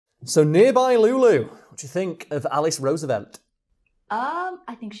So nearby Lulu, what do you think of Alice Roosevelt?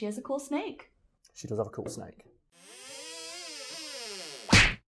 I think she has a cool snake. She does have a cool snake.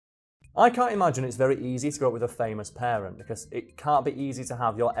 I can't imagine it's very easy to grow up with a famous parent, because it can't be easy to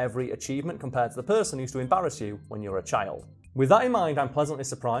have your every achievement compared to the person who used to embarrass you when you were a child. With that in mind, I'm pleasantly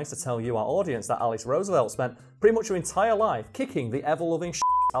surprised to tell you, our audience, that Alice Roosevelt spent pretty much her entire life kicking the ever-loving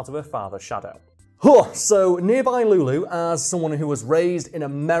out of her father's shadow. So, nearby Lulu, as someone who was raised in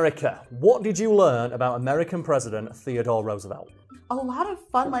America, what did you learn about American President Theodore Roosevelt? A lot of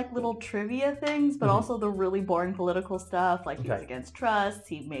fun, like, little trivia things, but also the really boring political stuff, like he was against trusts,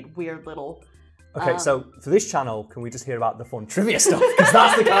 he made weird little... Okay, so for this channel, can we just hear about the fun trivia stuff? Because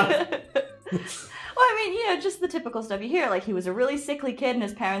that's the kind of... Well, I mean, you know, just the typical stuff you hear. Like, he was a really sickly kid and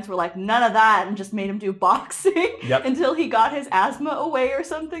his parents were like, none of that, and just made him do boxing until he got his asthma away or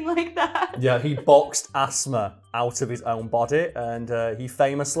something like that. Yeah, he boxed asthma out of his own body, and he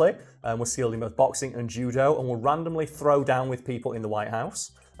famously was skilled in both boxing and judo and would randomly throw down with people in the White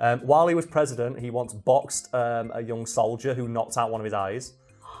House. While he was president, he once boxed a young soldier who knocked out one of his eyes.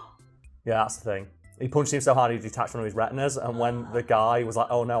 Yeah, that's the thing. He punched him so hard he detached one of his retinas, and when the guy was like,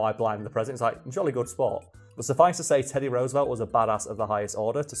 oh no, I blinded the president, it's like, jolly good sport. But suffice to say, Teddy Roosevelt was a badass of the highest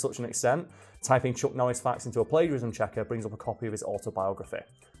order, to such an extent, typing Chuck Norris facts into a plagiarism checker brings up a copy of his autobiography.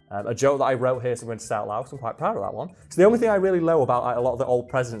 A joke that I wrote here, so I'm going to say out loud, so I'm quite proud of that one. So the only thing I really know about like, a lot of the old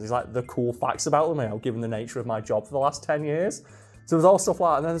presidents is like the cool facts about them, you know, given the nature of my job for the last 10 years. So there's all stuff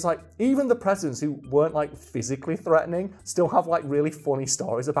like that, and then there's like, even the presidents who weren't like physically threatening still have like really funny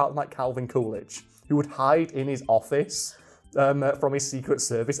stories about them, like Calvin Coolidge, who would hide in his office from his Secret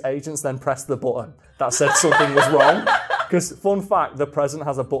Service agents, then press the button that said something was wrong. Because, fun fact, the president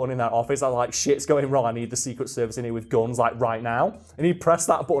has a button in that office that like, shit's going wrong, I need the Secret Service in here with guns, like right now. And he'd press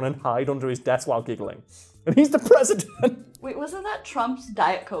that button and hide under his desk while giggling. And he's the president. Wait, wasn't that Trump's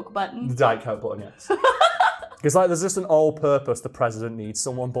Diet Coke button? The Diet Coke button, yes. Because like, there's just an all-purpose, the president needs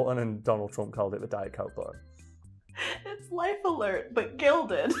someone button, and Donald Trump called it the Diet Coke button. It's Life Alert, but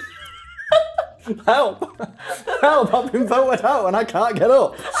gilded. Help! Help! I've been voted out and I can't get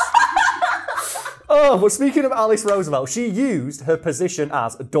up. Oh, but speaking of Alice Roosevelt, she used her position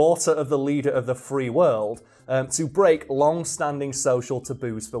as daughter of the leader of the free world to break long-standing social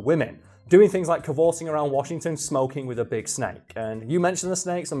taboos for women, doing things like cavorting around Washington, smoking with a big snake. And you mentioned the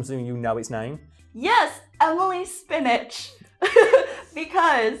snake, so I'm assuming you know its name. Yes, Emily Spinach.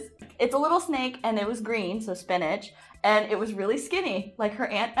 Because it's a little snake and it was green, so spinach, and it was really skinny, like her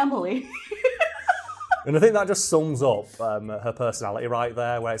Aunt Emily. And I think that just sums up her personality right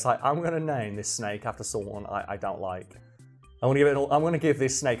there, where it's like, I'm going to name this snake after someone I don't like. I'm going to give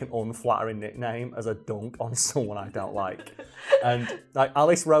this snake an unflattering nickname as a dunk on someone I don't like. And like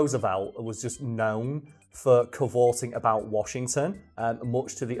Alice Roosevelt was just known for cavorting about Washington,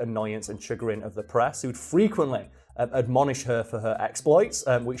 much to the annoyance and chagrin of the press, who'd frequently admonish her for her exploits,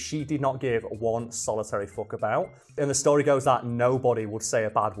 which she did not give one solitary fuck about. And the story goes that nobody would say a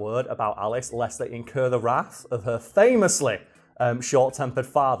bad word about Alice lest they incur the wrath of her famously short-tempered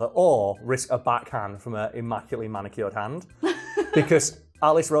father, or risk a backhand from her immaculately manicured hand. Because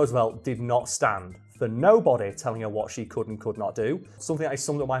Alice Roosevelt did not stand for nobody telling her what she could and could not do. Something I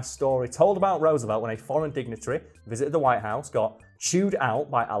summed up my story told about Roosevelt when a foreign dignitary visited the White House, got chewed out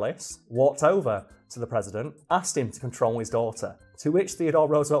by Alice, walked over to the president, asked him to control his daughter, to which Theodore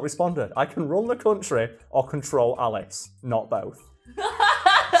Roosevelt responded, I can run the country or control Alice, not both.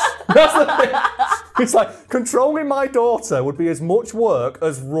 That's the thing. It's like, controlling my daughter would be as much work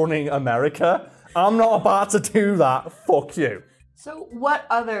as running America. I'm not about to do that, fuck you. So what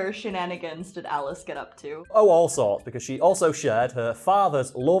other shenanigans did Alice get up to? Oh, all sorts, because she also shared her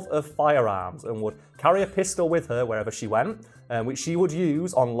father's love of firearms and would carry a pistol with her wherever she went, which she would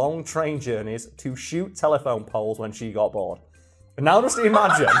use on long train journeys to shoot telephone poles when she got bored. And now just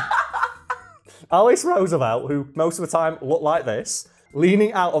imagine Alice Roosevelt, who most of the time looked like this,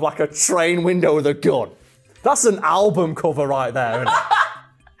 leaning out of like a train window with a gun. That's an album cover right there, isn't it?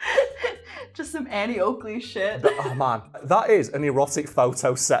 Just some Annie Oakley shit. Oh man, that is an erotic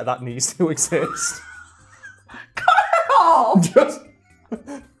photo set that needs to exist. Karl! Just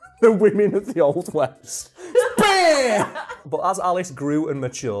the women of the Old West. Bam! But as Alice grew and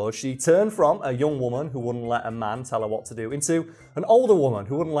matured, she turned from a young woman who wouldn't let a man tell her what to do into an older woman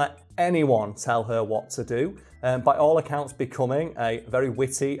who wouldn't let anyone tell her what to do. By all accounts becoming a very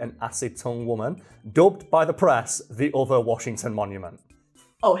witty and acid-tongued woman, dubbed by the press the other Washington Monument.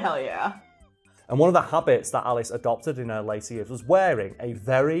 Oh, hell yeah. And one of the habits that Alice adopted in her later years was wearing a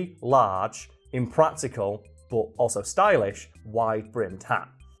very large, impractical, but also stylish, wide-brimmed hat.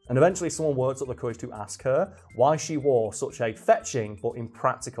 And eventually someone worked up the courage to ask her why she wore such a fetching but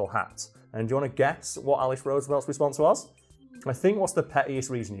impractical hat. And do you want to guess what Alice Roosevelt's response was? I think what's the pettiest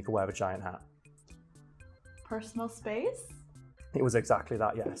reason you could wear a giant hat? Personal space? It was exactly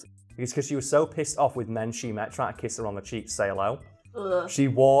that, yes. It's because she was so pissed off with men she met trying to kiss her on the cheek to say hello. Ugh. She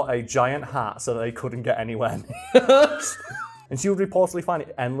wore a giant hat so that they couldn't get anywhere near. And she would reportedly find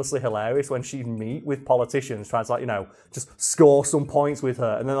it endlessly hilarious when she'd meet with politicians trying to, like, you know, just score some points with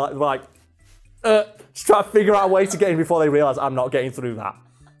her. And then, just try to figure out a way to get in before they realise I'm not getting through that.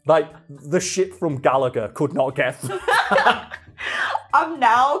 Like, the shit from Gallagher could not get through. I'm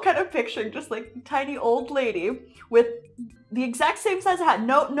now kind of picturing just like tiny old lady with the exact same size of hat,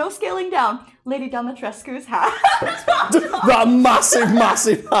 no scaling down, Lady Dimitrescu's hat. That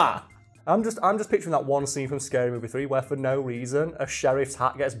massive hat. I'm just picturing that one scene from Scary Movie 3 where for no reason a sheriff's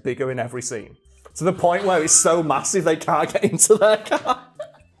hat gets bigger in every scene. To the point where it's so massive they can't get into their car.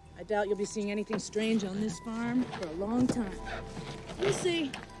 I doubt you'll be seeing anything strange on this farm for a long time. We'll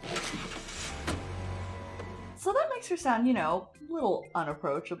see. So that makes her sound, you know, a little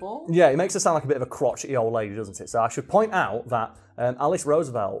unapproachable. Yeah, it makes her sound like a bit of a crotchety old lady, doesn't it? So I should point out that Alice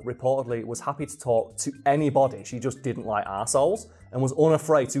Roosevelt reportedly was happy to talk to anybody. She just didn't like arseholes and was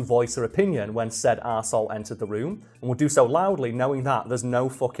unafraid to voice her opinion when said arsehole entered the room, and would do so loudly knowing that there's no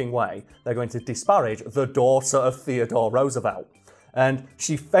fucking way they're going to disparage the daughter of Theodore Roosevelt. And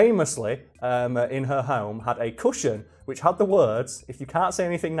she famously, in her home, had a cushion which had the words, "If you can't say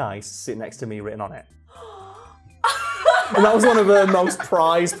anything nice, sit next to me," written on it. And that was one of her most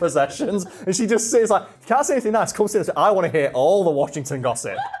prized possessions. And she just sits like, "You can't say anything nice, come sit. I want to hear all the Washington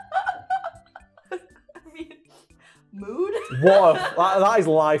gossip." I mean, mood? That is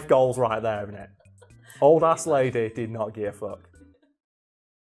life goals right there, isn't it? Old ass lady did not give a fuck.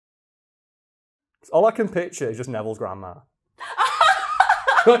 All I can picture is just Neville's grandma.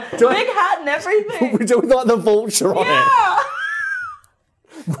 Big hat and everything. With like the vulture on it.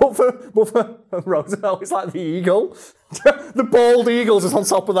 But for Roosevelt, it's like the eagle. The bald eagle's just on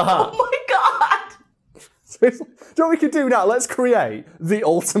top of the hat. Oh my god! So do you know what we could do now? Let's create the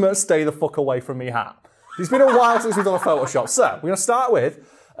ultimate stay the fuck away from me hat. It's been a while since we've done a Photoshop. So we're going to start with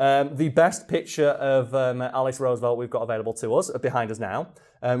the best picture of Alice Roosevelt we've got available to us, behind us now.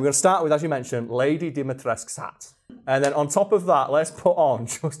 We're going to start with, as you mentioned, Lady Dimitrescu's hat. And then on top of that, let's put on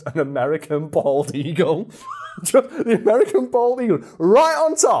just an American bald eagle. Just the American bald eagle right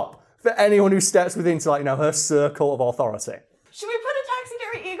on top for anyone who steps within to, like, you know, her circle of authority. Should we put a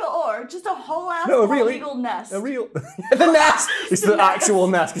taxidermy eagle or just a whole ass bald eagle nest? The nest! It's the actual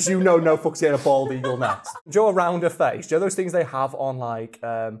nest, because you know no fuck's getting a bald eagle nest. Do you know around her face? Do you know those things they have on, like,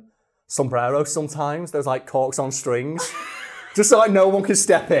 sombreros sometimes? Those, like, corks on strings? Just so, like, no one can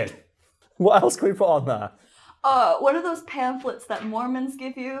step in. What else can we put on there? What are those pamphlets that Mormons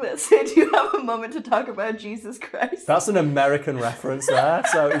give you that say, "Do you have a moment to talk about Jesus Christ?" That's an American reference there.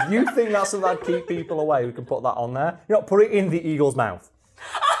 So if you think that's something that'd keep people away, we can put that on there. You know, put it in the eagle's mouth.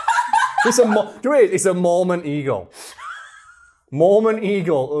 It's a Mormon eagle. Mormon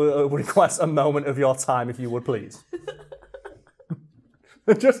eagle requests a moment of your time, if you would please.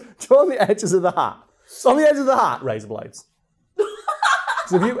 Just on the edges of the hat. It's on the edge of the hat, razor blades.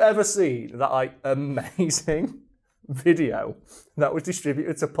 So have you ever seen that, like, amazing video that was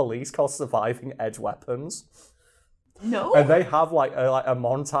distributed to police called "Surviving Edge Weapons"? No. And they have like a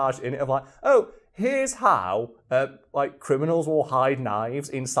montage in it of like, oh, here's how like criminals will hide knives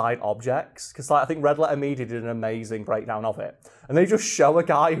inside objects. Because like I think Red Letter Media did an amazing breakdown of it, and they just show a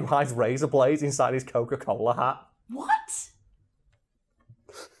guy who hides razor blades inside his Coca-Cola hat. What?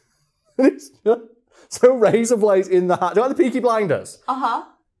 So razor blades in the hat. Do you like the Peaky Blinders? Uh-huh.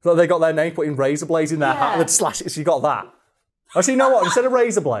 So they got their name putting razor blades in their hat and then slash it, so you got that. Actually, you know what? Instead of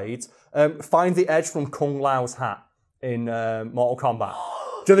razor blades, find the edge from Kung Lao's hat in Mortal Kombat.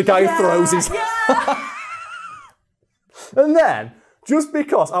 Do you know the guy who throws his hat? And then, just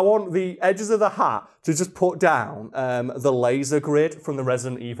because I want the edges of the hat to just put down the laser grid from the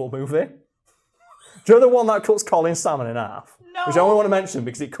Resident Evil movie. Do you know the one that cuts Colin Salmon in half? No. Which I only want to mention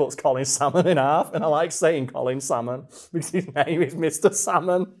because it cuts Colin Salmon in half, and I like saying Colin Salmon because his name is Mr.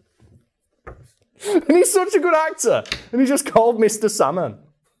 Salmon. And he's such a good actor, and he's just called Mr. Salmon.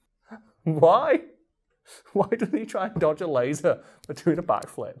 Why? Why did he try and dodge a laser by doing a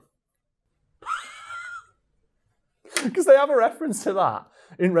backflip? Because they have a reference to that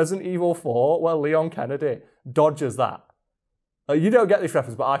in Resident Evil 4 where Leon Kennedy dodges that. You don't get this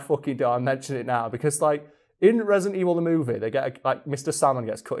reference, but I fucking do. I mention it now because, like, in Resident Evil the movie, they get like Mr. Salmon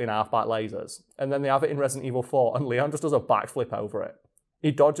gets cut in half by lasers, and then they have it in Resident Evil 4, and Leon just does a backflip over it.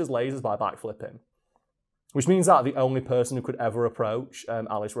 He dodges lasers by backflipping. Which means that the only person who could ever approach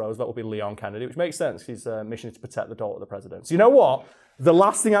Alice Roosevelt would be Leon Kennedy, which makes sense. His mission is to protect the daughter of the president. So you know what? The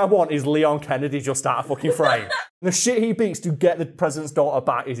last thing I want is Leon Kennedy just out of fucking frame. The shit he beats to get the president's daughter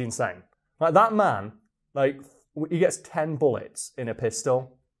back is insane. Like, that man, like, he gets 10 bullets in a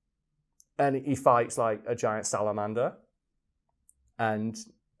pistol, and he fights, like, a giant salamander, and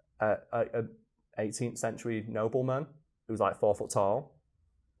a 18th century nobleman who's, like, 4 foot tall,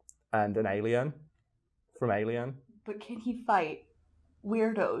 and an alien from Alien. But can he fight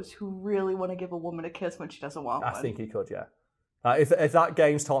weirdos who really want to give a woman a kiss when she doesn't want one? I think he could, yeah. If that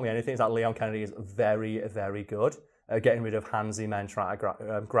game's taught me anything, it's that Leon Kennedy is very, very good at getting rid of handsy men trying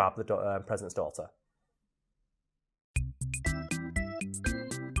to grab the president's daughter.